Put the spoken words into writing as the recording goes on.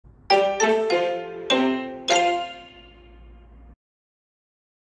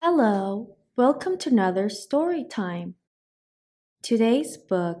Hello, welcome to another story time. Today's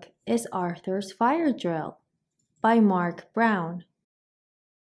book is Arthur's Fire Drill by Mark Brown.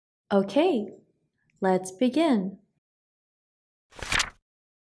 Okay, let's begin.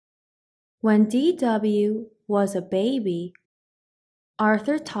 When DW was a baby,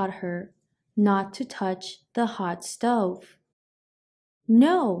 Arthur taught her not to touch the hot stove.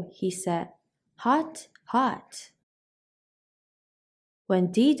 No, he said, hot, hot. When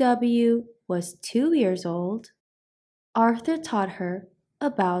DW was 2 years old, Arthur taught her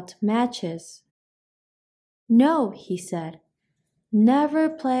about matches. No, he said, never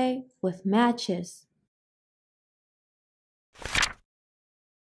play with matches.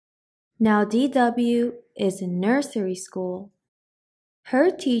 Now DW is in nursery school. Her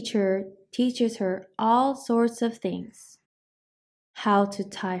teacher teaches her all sorts of things. How to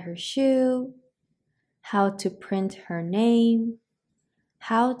tie her shoe, how to print her name,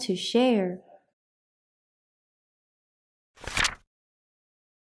 how to share.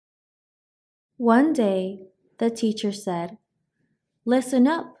 One day, the teacher said, "Listen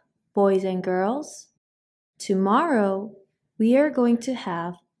up, boys and girls. Tomorrow, we are going to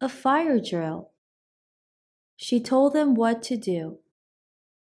have a fire drill." She told them what to do.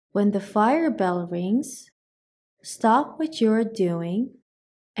 When the fire bell rings, stop what you're doing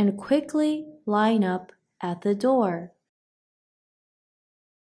and quickly line up at the door.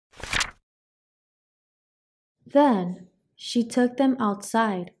 Then she took them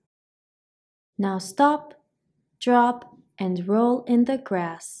outside. "Now stop, drop, and roll in the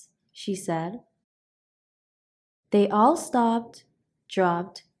grass," she said. They all stopped,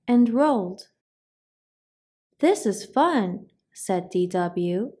 dropped, and rolled. "This is fun," said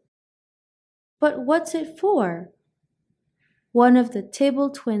DW. "But what's it for?" One of the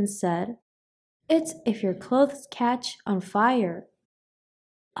Tibble twins said, "It's if your clothes catch on fire."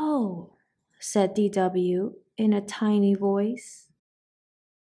 "Oh," said DW in a tiny voice.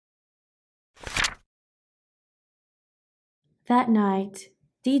 That night,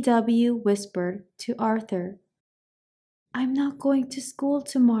 DW whispered to Arthur, "I'm not going to school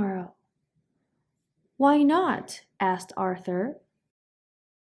tomorrow." "Why not?" asked Arthur.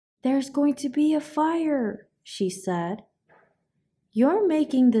 "There's going to be a fire," she said. "You're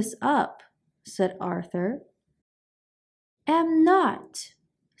making this up," said Arthur. "Am not,"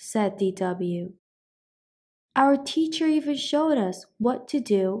 said DW. "Our teacher even showed us what to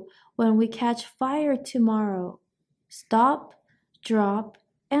do when we catch fire tomorrow. Stop, drop,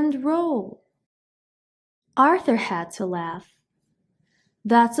 and roll." Arthur had to laugh.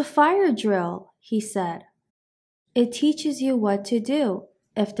 "That's a fire drill," he said. "It teaches you what to do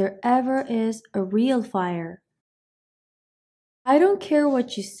if there ever is a real fire." "I don't care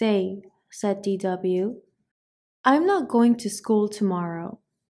what you say," said DW. "I'm not going to school tomorrow."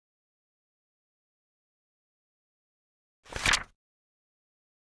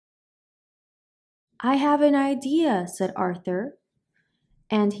 "I have an idea," said Arthur,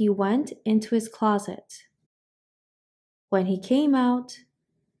 and he went into his closet. When he came out,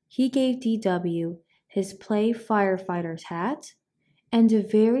 he gave DW his play firefighter's hat and a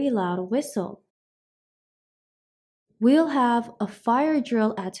very loud whistle. "We'll have a fire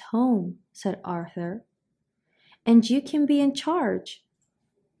drill at home," said Arthur, "and you can be in charge."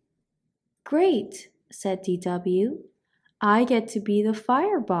 "Great," said DW. "I get to be the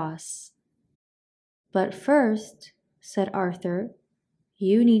fire boss." "But first," said Arthur,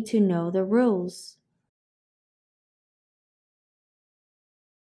 "you need to know the rules."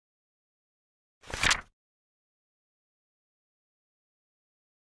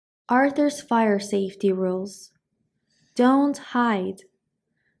 Arthur's fire safety rules. Don't hide.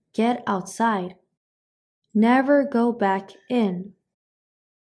 Get outside. Never go back in.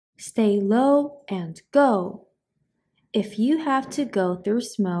 Stay low and go. If you have to go through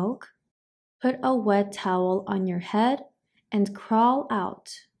smoke, put a wet towel on your head and crawl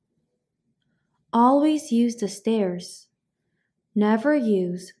out. Always use the stairs. Never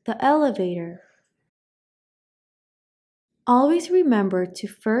use the elevator. Always remember to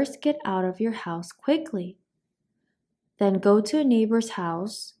first get out of your house quickly. Then go to a neighbor's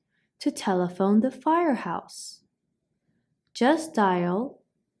house to telephone the firehouse. Just dial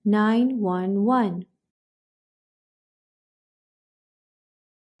 911.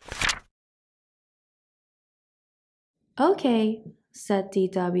 "Okay," said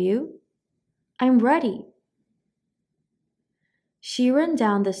DW. "I'm ready." She ran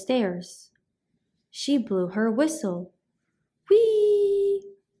down the stairs. She blew her whistle. Whee!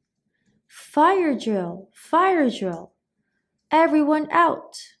 "Fire drill! Fire drill! Everyone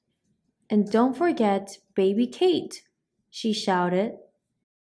out! And don't forget Baby Kate," she shouted.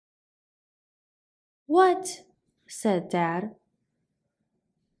 What? Said Dad.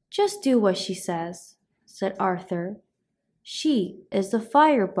 Just do what she says, said Arthur. She is the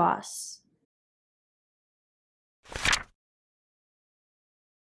fire boss.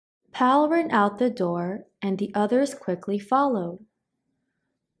 Pal ran out the door and the others quickly followed.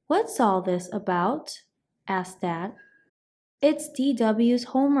 What's all this about? Asked Dad. It's DW's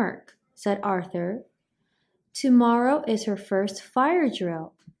homework, said Arthur. Tomorrow is her first fire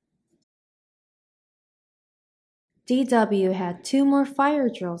drill. DW had 2 more fire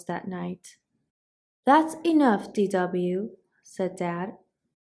drills that night. That's enough, DW, said Dad.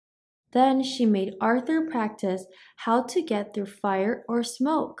 Then she made Arthur practice how to get through fire or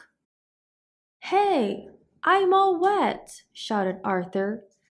smoke. Hey, I'm all wet, shouted Arthur.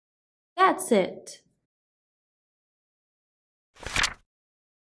 That's it.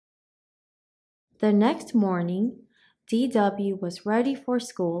 The next morning, DW was ready for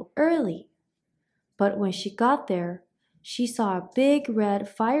school early. But when she got there, she saw a big red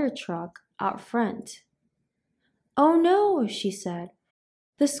fire truck out front. Oh no, she said.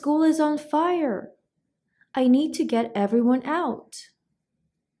 The school is on fire. I need to get everyone out.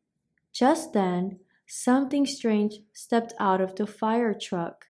 Just then, something strange stepped out of the fire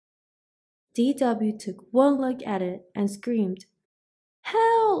truck. DW took one look at it and screamed,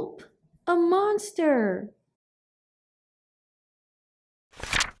 Help! A monster!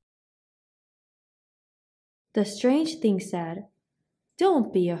 The strange thing said,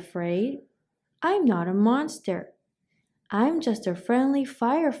 Don't be afraid. I'm not a monster. I'm just a friendly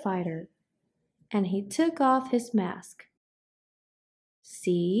firefighter. And he took off his mask.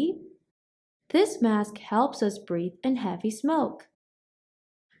 See? This mask helps us breathe in heavy smoke.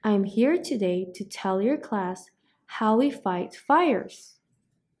 I'm here today to tell your class how we fight fires.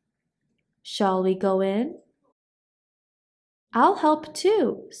 Shall we go in? I'll help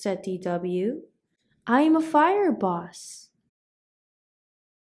too, said DW. I'm a fire boss.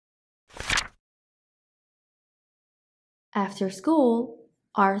 After school,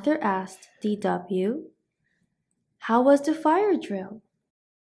 Arthur asked DW, How was the fire drill?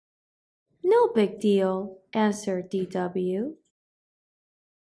 No big deal, answered DW.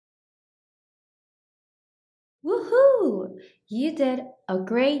 Woohoo! You did a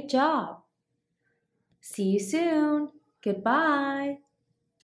great job. See you soon. Goodbye.